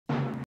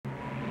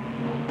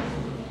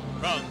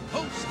From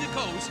coast to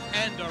coast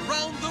and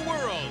around the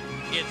world,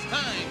 it's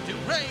time to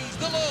praise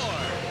the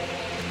Lord.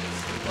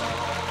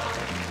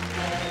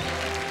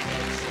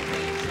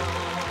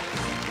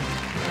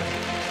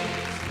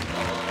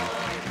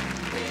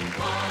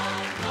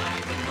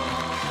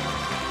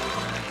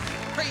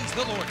 Praise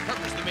the Lord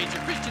covers the major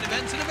Christian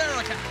events in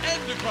America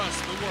and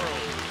across the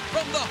world,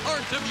 from the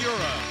heart of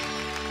Europe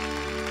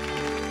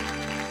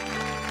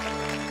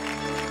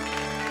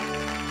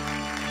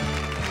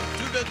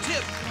to the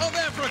tip of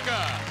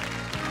Africa.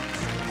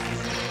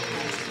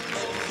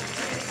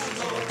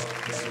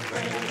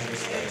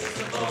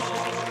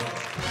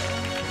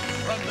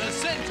 From the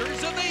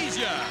centers of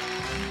Asia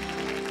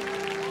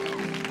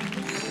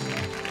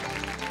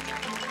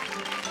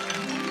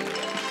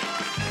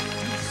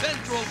to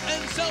Central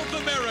and South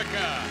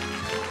America.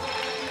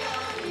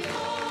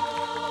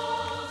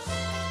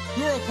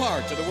 You're a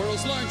part of the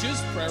world's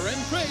largest prayer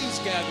and praise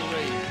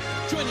gathering.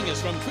 Joining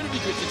us from Trinity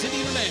Christian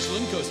City International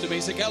in Costa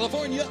Mesa,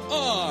 California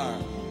are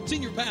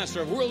Senior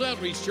Pastor of World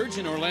Outreach Church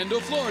in Orlando,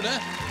 Florida,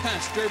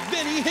 Pastor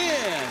Benny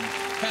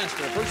Hinn.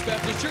 Pastor of First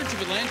Baptist Church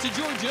of Atlanta,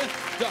 Georgia,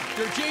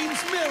 Dr. James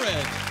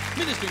Merritt.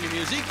 Ministering in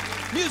music,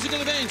 musical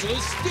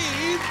evangelist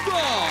Steve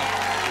Brock.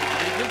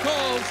 Take your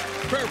calls,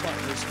 prayer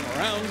partners from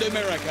around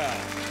America.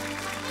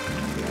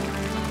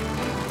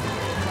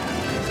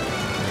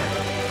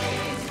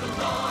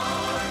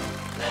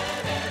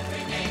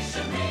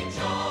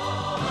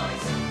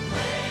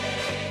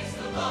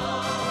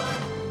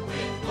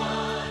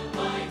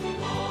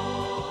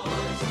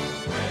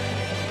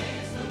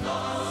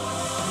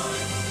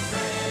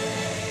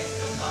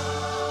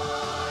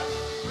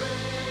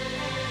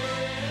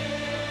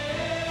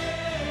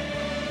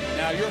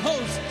 Now your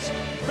hosts,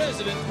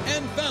 President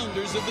and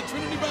founders of the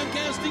Trinity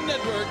Broadcasting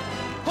Network,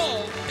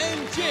 Paul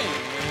and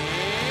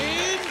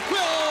Jane Quill.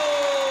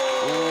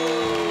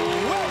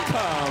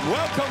 Welcome,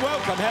 welcome,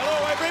 welcome.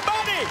 Hello,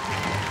 everybody.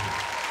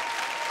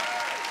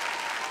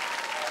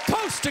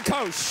 Coast to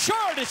coast,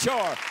 shore to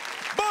shore,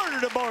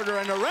 border to border,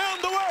 and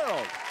around the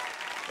world.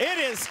 It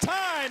is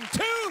time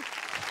to...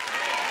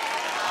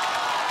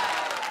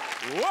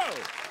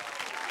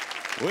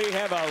 Whoa. We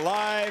have a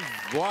live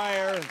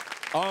wire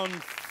on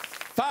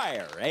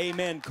fire.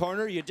 Amen,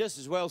 corner. You just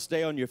as well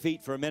stay on your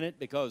feet for a minute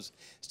because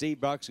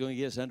Steve Brock's going to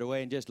get us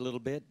underway in just a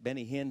little bit.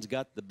 Benny Hinn's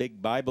got the big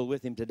Bible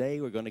with him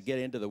today. We're going to get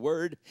into the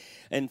Word.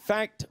 In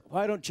fact,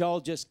 why don't y'all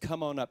just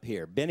come on up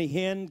here? Benny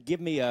Hinn, give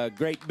me a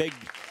great big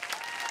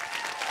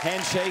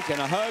handshake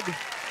and a hug.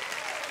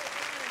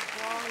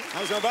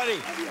 How's our buddy?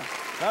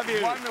 Love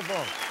you.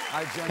 Wonderful.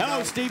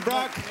 Hello, Steve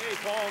Brock. Hey,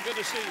 Paul. Good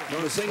to see you. You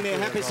want to sing me a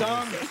happy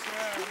song?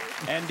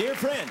 And dear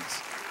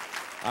friends,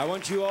 I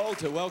want you all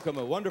to welcome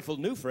a wonderful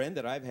new friend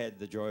that I've had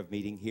the joy of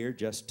meeting here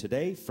just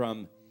today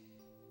from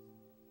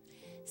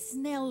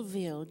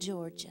Snellville,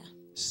 Georgia.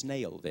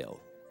 Snailville,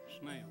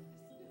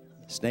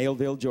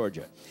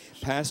 Georgia.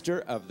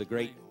 Pastor of the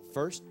great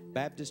First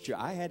Baptist Church.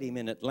 I had him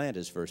in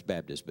Atlanta's First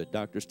Baptist, but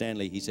Dr.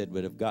 Stanley, he said,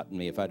 would have gotten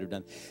me if I'd have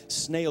done.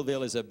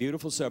 Snailville is a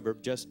beautiful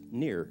suburb just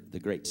near the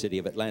great city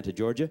of Atlanta,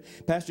 Georgia.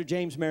 Pastor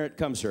James Merritt,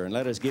 come, sir, and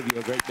let us give you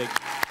a great big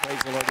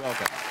praise the Lord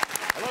welcome.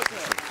 Hello,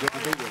 sir. Good to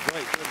be here.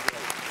 Great.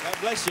 God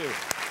bless you.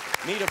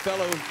 Meet a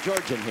fellow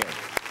Georgian here.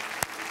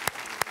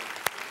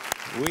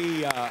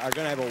 We are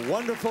going to have a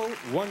wonderful,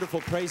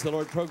 wonderful Praise the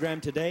Lord program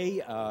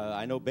today.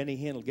 I know Benny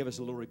Hinn will give us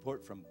a little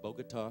report from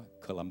Bogota,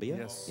 Colombia.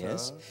 Yes,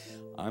 yes.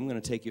 I'm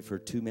going to take you for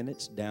 2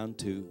 minutes down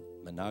to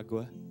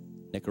Managua,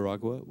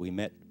 Nicaragua. We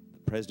met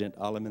President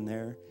Aleman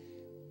there,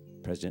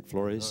 President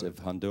Flores of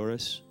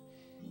Honduras.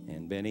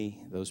 And Benny,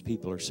 those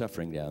people are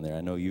suffering down there.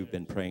 I know you've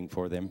been praying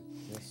for them.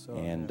 Yes, sir.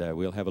 And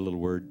we'll have a little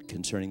word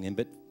concerning them.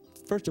 But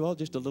first of all,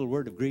 just a little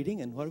word of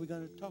greeting. And what are we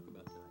going to talk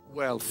about tonight?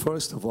 Well,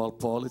 first of all,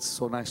 Paul, it's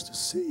so nice to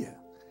see you.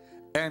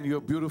 And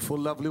your beautiful,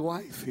 lovely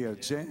wife here,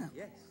 Jan.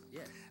 Yes,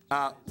 yes.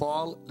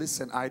 Paul,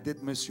 listen, I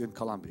did miss you in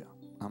Colombia.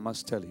 I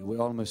must tell you, we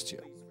all missed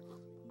you.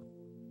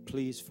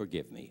 Please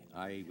forgive me.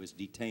 I was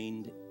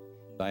detained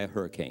by a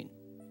hurricane.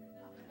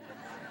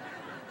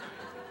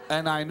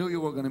 And I knew you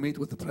were going to meet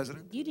with the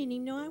president. You didn't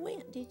even know I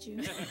went, did you?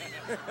 It's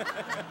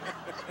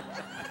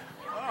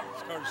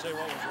hard to say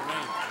what was your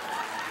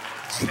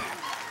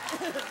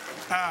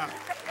name.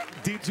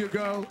 Did you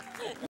go?